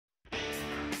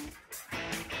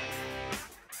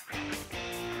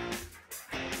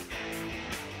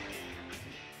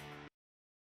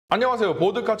안녕하세요.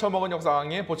 보드카 처먹은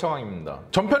역사강의 보청왕입니다.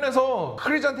 전편에서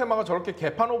크리잔테마가 저렇게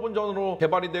개판 5분전으로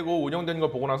개발이 되고 운영되는 걸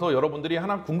보고 나서 여러분들이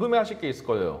하나 궁금해하실 게 있을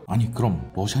거예요. 아니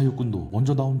그럼 러시아 육군도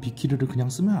먼저 나온 비키르를 그냥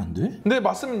쓰면 안 돼? 네,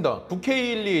 맞습니다.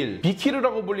 VK121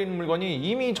 비키르라고 불리는 물건이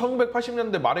이미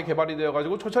 1980년대 말에 개발이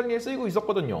되어가지고 초창기에 쓰이고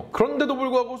있었거든요. 그런데도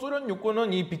불구하고 소련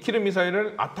육군은 이 비키르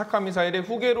미사일을 아타카 미사일의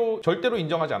후계로 절대로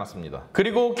인정하지 않았습니다.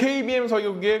 그리고 KBM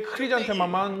서유기의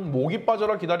크리잔테마만 목이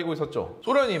빠져라 기다리고 있었죠.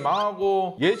 소련이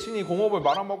망하고 예친이 공업을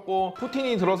말아먹고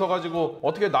푸틴이 들어서가지고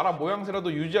어떻게 나라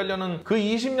모양새라도 유지하려는 그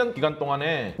 20년 기간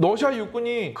동안에 러시아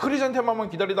육군이 크리잔테마만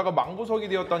기다리다가 망부석이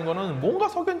되었다는 거는 뭔가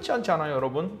석연치 않지 않아요,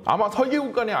 여러분? 아마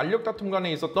설계국 간의 알력 다툼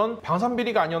간에 있었던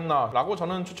방산비리가 아니었나라고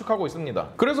저는 추측하고 있습니다.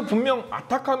 그래서 분명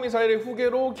아타카 미사일의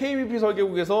후계로 KBP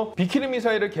설계국에서 비키르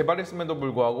미사일을 개발했음에도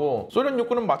불구하고 소련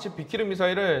육군은 마치 비키르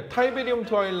미사일을 타이베리움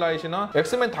트와일라이트나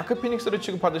엑스맨 다크 피닉스를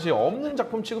취급하듯이 없는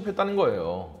작품 취급했다는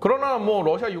거예요. 그러나 뭐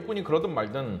러시아 육군이 그러든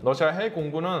말든 러시아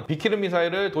해공군은 비키르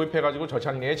미사일을 도입해가지고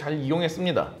저창리에 잘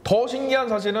이용했습니다. 더 신기한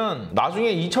사실은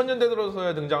나중에 2000년대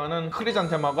들어서야 등장하는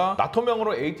크리잔테마가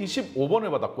나토명으로 AT-15번을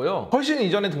받았고요. 훨씬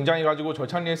이전에 등장해가지고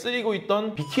저창리에 쓰이고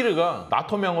있던 비키르가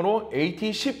나토명으로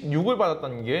AT-16을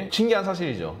받았다는 게 신기한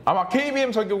사실이죠. 아마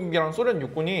KBM 설계국이랑 소련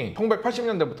육군이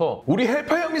 1980년대부터 우리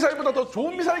헬파이어 미사일보다 더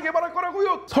좋은 미사일 개발할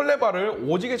거라고요! 설레발을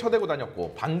오지게 쳐대고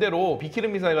다녔고, 반대로 비키르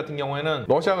미사일 같은 경우에는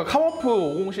러시아가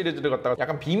카모프 50 시리즈를 갖다가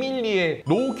약간 비밀리에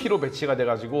로우키로 배치가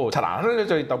돼가지고 잘 안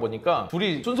알려져 있다 보니까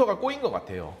둘이 순서가 꼬인 것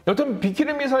같아요. 여튼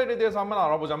비키르 미사일에 대해서 한번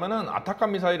알아보자면은 아타카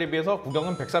미사일에 비해서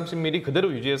구경은 130mm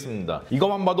그대로 유지했습니다.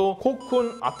 이것만 봐도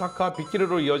코쿤, 아타카,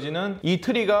 비키르로 이어지는 이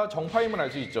트리가 정파임을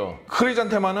알 수 있죠.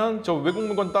 크리잔테마는 저 외국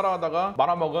물건 따라하다가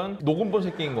말아먹은 녹음본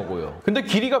새끼인 거고요. 근데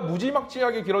길이가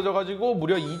무지막지하게 길어져가지고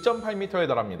무려 2.8m에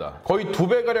달합니다. 거의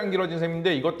 2배가량 길어진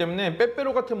셈인데 이것 때문에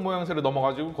빼빼로 같은 모양새를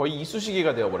넘어가지고 거의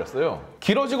이쑤시개가 되어버렸어요.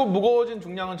 길어지고 무거워진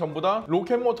중량은 전부 다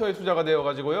로켓 모터의 투자가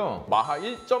되어가지고요. 마하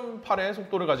 1.8의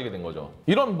속도를 가지게 된 거죠.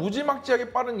 이런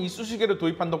무지막지하게 빠른 이쑤시개를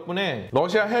도입한 덕분에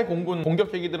러시아 해공군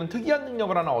공격 헬기들은 특이한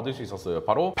능력을 하나 얻을 수 있었어요.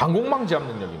 바로 방공망 제압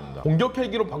능력입니다. 공격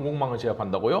헬기로 방공망을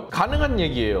제압한다고요? 가능한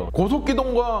얘기예요.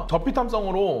 고속기동과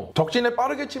저피탐성으로 적진에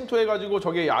빠르게 침투해가지고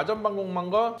적의 야전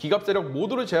방공망과 기갑 세력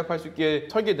모두를 제압할 수 있게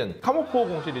설계된 카모프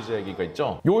 50 시리즈 헬기가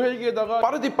있죠. 요 헬기에다가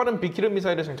빠르디 빠른 비키르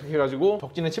미사일을 장착해가지고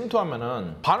적진에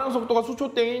침투하면은 반응 속도가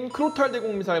수초대인 크루탈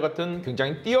대공 미사일 같은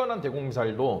굉장히 뛰어난 대공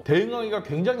미사일도 대응하기가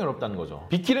굉장히 어렵다는 거죠.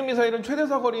 비키르 미사일은 최대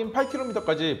사거리인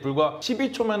 8km까지 불과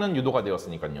 12초면은 유도가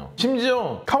되었으니까요.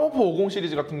 심지어 카모프 50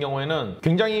 시리즈 같은 경우에는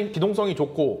굉장히 기동성이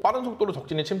좋고 빠른 속도로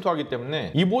적진에 침투하기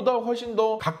때문에 이보다 훨씬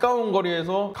더 가까운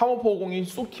거리에서 카모프 50이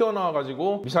쑥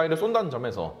튀어나와가지고 미사일을 쏜다는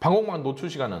점에서 방공망 노출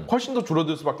시간은 훨씬 더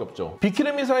줄어들 수밖에 없죠.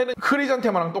 비키르 미사일은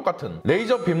크리잔테마랑 똑같은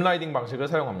레이저 빔라이딩 방식을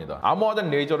사용합니다. 암호화된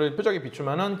레이저를 표적에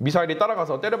비추면은 미사일이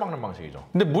따라가서 때려박는 방식이죠.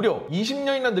 근데 무려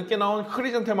 20년이나 늦게 나온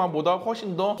크리잔테마보다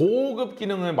훨씬 더 고급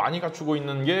기능을 많이 갖추고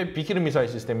있는 게 비키르 미사일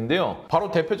시스템인데요.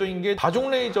 바로 대표적인 게 다중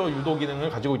레이저 유도 기능을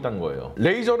가지고 있다는 거예요.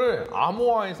 레이저를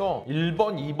암호화해서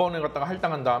 1번, 2번을 갖다가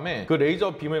할당한 다음에 그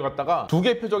레이저 빔을 갖다가 두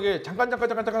개 표적에 잠깐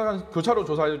교차로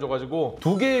조사해줘가지고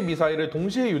두 개의 미사일을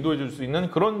동시에 유도해줄 수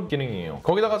있는 그런 기능이에요.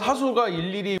 거기다가 사수가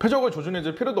일일이 표적을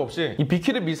조준해줄 필요도 없이 이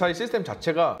비키르 미사일 시스템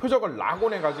자체가 표적을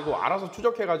락온해가지고 알아서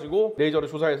추적해가지고 레이저를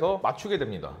조사해서 맞추게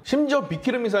됩니다. 심지어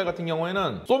비키르 미사일 같은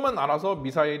경우에는 쏘면 알아서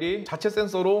미사일이 자체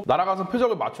센서로 날아가서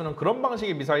표적을 맞추는 그런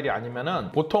방식의 미사일이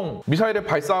아니면은 보통 미사일을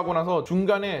발사하고 나서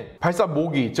중간에 발사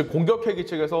모기, 즉 공격 헬기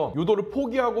측에서 유도를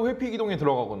포기하고 회피 기동에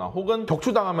들어가거나 혹은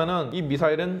격추당하면은 이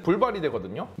미사일은 불발이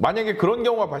되거든요. 만약에 그런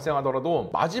경우가 발생하더라도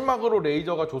마지막으로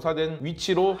레이저가 조사된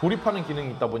위치로 돌입하는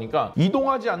기능이 있다 보니까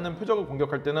이동하지 않는 표적을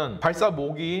공격할 때는 발사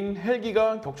모기인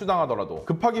헬기가 격추당하더라도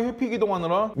급하게 회피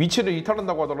기동하느라 위치를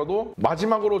이탈한다고 하더라도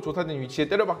마지막으로 조사된 위치에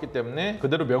때려박기 때문에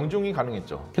그대로 명중이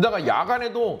가능했죠. 게다가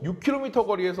야간에도 6km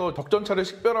거리에서 적전차를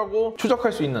식별하고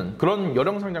추적할 수 있는 그런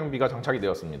열영상 장비가 장착이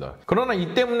되었습니다. 그러나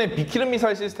이 때문에 비키르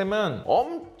미사일 시스템은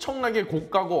엄청나게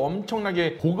고가고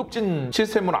엄청나게 고급진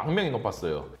시스템으로 악명이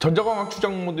높았어요. 전자광학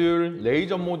추적 모듈,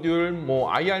 레이저 모듈,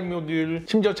 IR 모듈,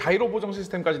 심지어 자이로 보정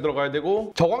시스템까지 들어가야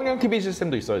되고 저광량 TV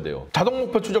시스템도 있어야 돼요. 자동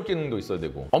목표 추적 기능도 있어야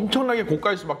되고 엄청나게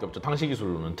고가일 수밖에 없죠. 당시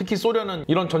기술로는. 특히 소련은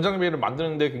이런 전장비를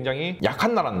만드는데 굉장히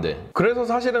약한 나라인데, 그래서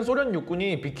사실은 소련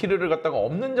육군이 비키르를 갖다가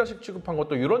없는 자식 취급한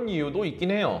것도 이런 이유도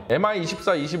있긴 해요.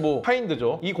 Mi-24, 25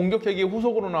 하인드죠. 이 공격 헬기의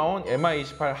후속으로 나온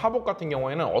Mi-28 하복 같은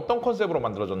경우에는 어떤 컨셉으로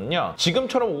만들어졌느냐,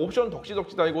 지금처럼 옵션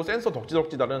덕지덕지 달고 센서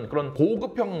덕지덕지 다른 그런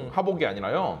고급형 하복이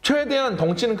아니라요. 최대한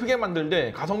덩치는 크게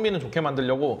만들되 가성비는 좋게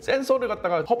만들려고 센서를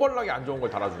갖다가 허벌나게 안 좋은 걸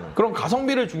달아주는 그런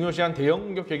가성비를 중요시한 대형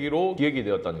공격 핵기로 기획이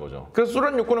되었다는 거죠. 그래서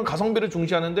소련 육군은 가성비를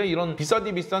중시하는데 이런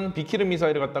비싸디 비싼 비키르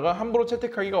미사일을 갖다가 함부로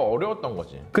채택하기가 어려웠던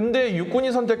거지. 근데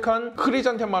육군이 선택한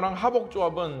크리잔테마랑 하복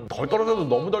조합은 덜 떨어져도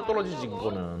너무 덜 떨어지지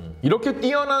이거는. 이렇게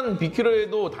뛰어난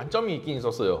비키르에도 단점이 있긴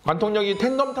있었어요. 관통력이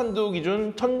텐덤 탄두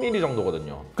기준 1000mm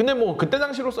정도거든요. 근데 뭐 그때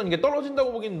당시로서는 이게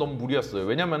떨어진다고 보기엔 너무 무리였어요.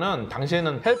 왜냐면은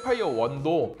당시에는 헬파이어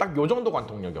 1도 딱 요 정도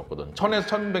관통력이었거든. 1000에서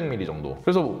 1100mm 정도.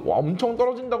 그래서 엄청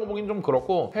떨어진다고 보긴 좀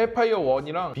그렇고 헬파이어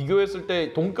 1이랑 비교했을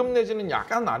때 동급 내지는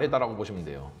약간 아래다라고 보시면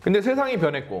돼요. 근데 세상이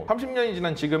변했고 30년이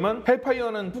지난 지금은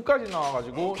헬파이어는 2까지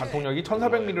나와가지고 관통력이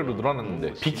 1400mm로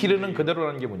늘어났는데 비키르는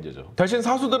그대로라는 게 문제죠. 대신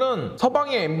사수들은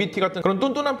서방의 MBT 같은 그런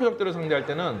뚠뚠한 표적들을 상대할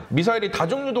때는 미사일이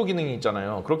다중유도 기능이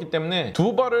있잖아요. 그렇기 때문에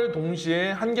두 발을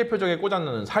동시에 한 개 표적에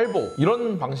꽂아넣는 살보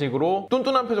이런 방식으로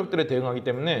뚠뚠한 표적들에 대응하기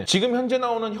때문에 지금 현재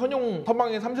나오는 현용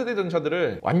서방의 3세대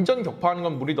전차들을 완전 격파하는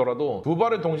건 무리더라도 두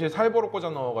발을 동시에 살보로 꽂아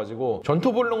넣어가지고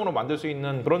전투볼륨으로 만들 수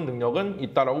있는 그런 능력은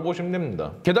있다라고 보시면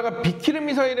됩니다. 게다가 비키르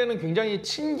미사일에는 굉장히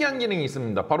신기한 기능이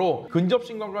있습니다. 바로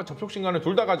근접신관과 접촉신관을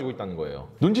둘 다 가지고 있다는 거예요.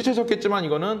 눈치채셨겠지만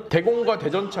이거는 대공과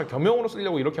대전차 겸용으로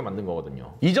쓰려고 이렇게 만든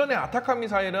거거든요. 이전에 아타카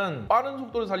미사일은 빠른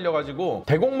속도를 살려가지고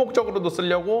대공 목적으로도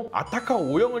쓰려고 아타카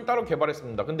 5형을 따로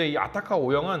개발했습니다. 근데 이 아타카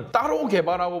 5형은 따로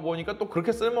개발하고 보니까 또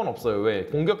그렇게 쓸모는 없어요. 왜?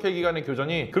 공격해 기간의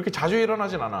교전이 그렇게 자주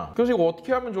일어나진 않아. 그래서 이거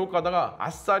어떻게 하면 좋을까 하다가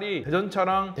아싸리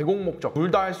대전차랑 대공 목적 둘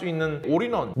다 할 수 있는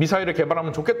올인원 미사일을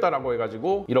개발하면 좋겠다라고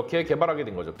해가지고 이렇게 개발하게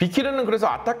된 거죠. 비키르는 그래서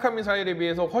아타카 미사일에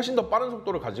비해서 훨씬 더 빠른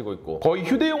속도를 가지고 있고 거의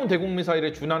휴대용 대공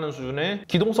미사일에 준하는 수준의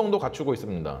기동성도 갖추고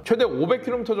있습니다. 최대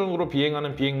 500km 정도로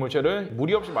비행하는 비행 물체를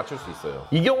무리 없이 맞출 수 있어요.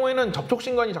 이 경우에는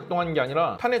접촉신관이 작동하는 게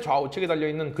아니라 탄의 좌우측에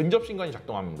달려있는 근접신관이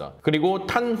작동합니다. 그리고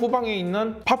탄 후방에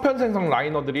있는 파편 생성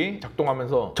라이너들이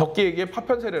작동하면서 적기에게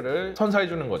파편 세례를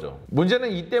선사해주는 거죠.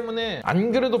 문제는 이 때문에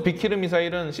안 그래도 비키르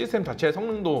미사일은 시스템 자체의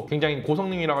성능도 굉장히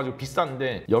고성능이라 가지고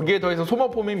비싼데 여기에 더해서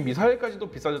소모품인 미사일까지도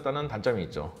비싸졌다는 단점이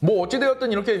있죠. 뭐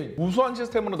어찌되었든 이렇게 우수한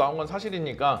시스템으로 나온 건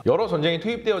사실이니까 여러 전쟁이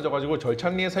투입되어져 가지고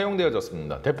절찬리에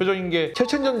사용되어졌습니다. 대표적인 게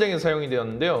체첸 전쟁에서 사용이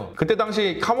되었는데요. 그때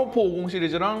당시 카모프 50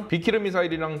 시리즈랑 비키르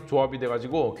미사일이랑 조합이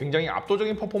돼가지고 굉장히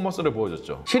압도적인 퍼포먼스를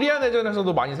보여줬죠. 시리아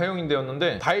내전에서도 많이 사용이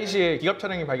되었는데 다이시의 기갑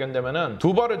차량이 발견되면은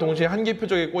두 발을 동시에 한 개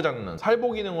표적에 꽂아넣는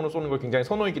살보 기능으로 쏘는 걸 굉장히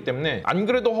선호했기 때문에 안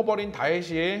그래도 허벌인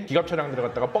다이시의 기갑 차량들을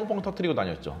갖다가 뻥뻥 터뜨리고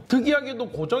다녔죠. 특이하게도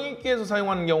고정익기에서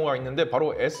사용하는 경우가 있는데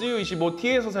바로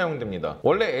Su-25T에서 사용됩니다.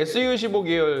 원래 Su-25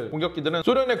 계열 공격기들은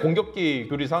소련의 공격기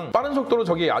교리상 빠른 속도로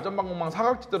적의 야전 방공망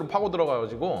사각지대로 파고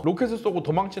들어가가지고 로켓을 쏘고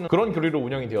도망치는 그런 교리로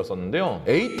운영이 되었었는데요.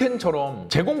 A-10처럼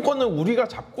제공권을 우리가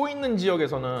잡고 있는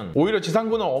지역에서는 오히려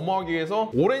지상군을 엄호하기 위해서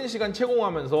오랜 시간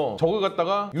채공하면서 적을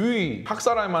갖다가 유유히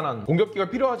학살할 만한 공격기가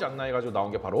필요하지 않나 해가지고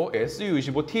나온 게 바로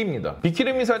Su-25T입니다.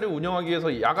 비키르 미사일을 운영하기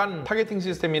위해서 야간 타겟팅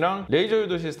시스템이랑 레이저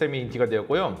유도 시스템이 인기가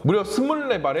되었고요. 무려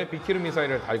 24발의 비키르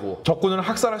미사일을 달고 적군을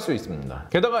학살할 수 있습니다.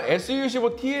 게다가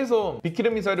Su-25T에서 비키르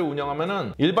미사일을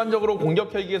운영하면은 일반적으로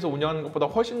공격 헬기에서 운영하는 것보다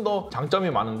훨씬 더 장점이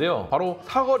많은데요. 바로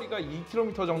사거리가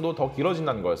 2km 정도 더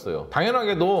길어진다는 거였어요.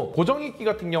 당연하게도 고정익기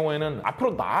같은 경우에는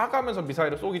앞으로 나아가면서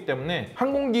미사일을 쏘기 때문에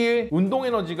항공기의 운동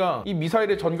에너지가 이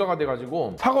미사일에 전가가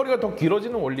돼가지고 사거리가 더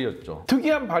길어지는 원리였죠.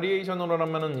 특이한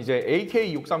바리에이션으로라면은 이제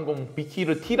AK-630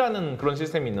 비키르 T라는 그런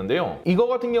시스템이 있는데요. 이거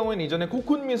같은 경우에는 이전에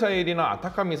코쿤 미사일이나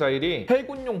아타카 미사일이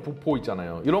해군용 부포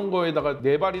있잖아요. 이런 거에다가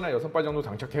 4발이나 6발 정도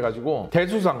장착해가지고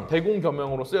대수상, 대공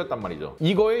겸용으로 쓰였단 말이죠.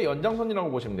 이거의 연장선이라고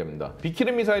보시면 됩니다.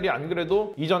 비키르 미사일이 안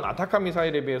그래도 이전 아타카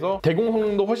미사일에 비해서 대공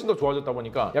성능도 훨씬 더 좋아졌다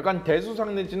보니까 약간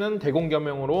대수상 내지는 대공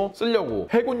겸용으로 쓰려고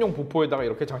해군용 부포에다가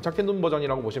이렇게 장착해둔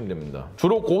버전이라고 보시면 됩니다.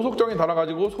 주로 고속정에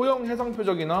달아가지고 소형 해상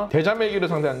표적이나 대자매기를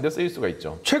상대하는 데 쓰일 수가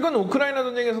있죠. 최근 우크라이나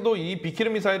전쟁에서도 이 비키르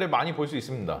미사일을 많이 볼 수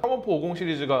있습니다. 카모프 50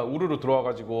 시리즈가 우르르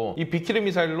들어와가지고 이 비키르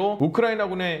미사일로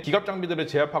우크라이나군의 기갑 장비들을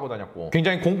제압하고 다녔고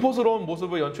굉장히 공포스러운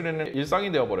모습을 연출해낸 일상이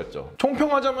되어버렸죠.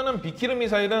 총평하자면은 비키르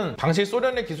미사일은 당시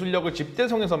소련의 기술력을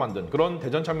집대성해서 만든 그런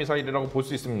대전차 미사일이라고 볼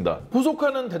수 있습니다.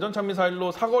 후속하는 대전차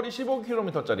미사일로 사거리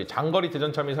 15km짜리 장거리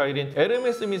대전차 미사일인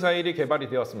에르메스 미사일이 개발이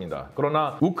되었습니다.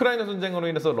 그러나 우크라이나 전쟁으로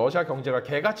인해서 러시아 경제가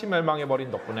개같이 멸망해버린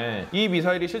덕분에 이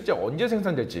미사일이 실제 언제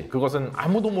생산될지 그것은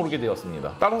아무도 모르게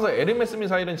되었습니다. 따라서 에르메스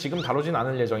미사일은 지금 다루진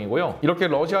않을 예정이고요. 이렇게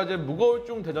러시아제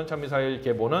무거울중 대전차 미사일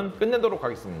개보는 끝내도록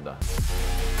하겠습니다.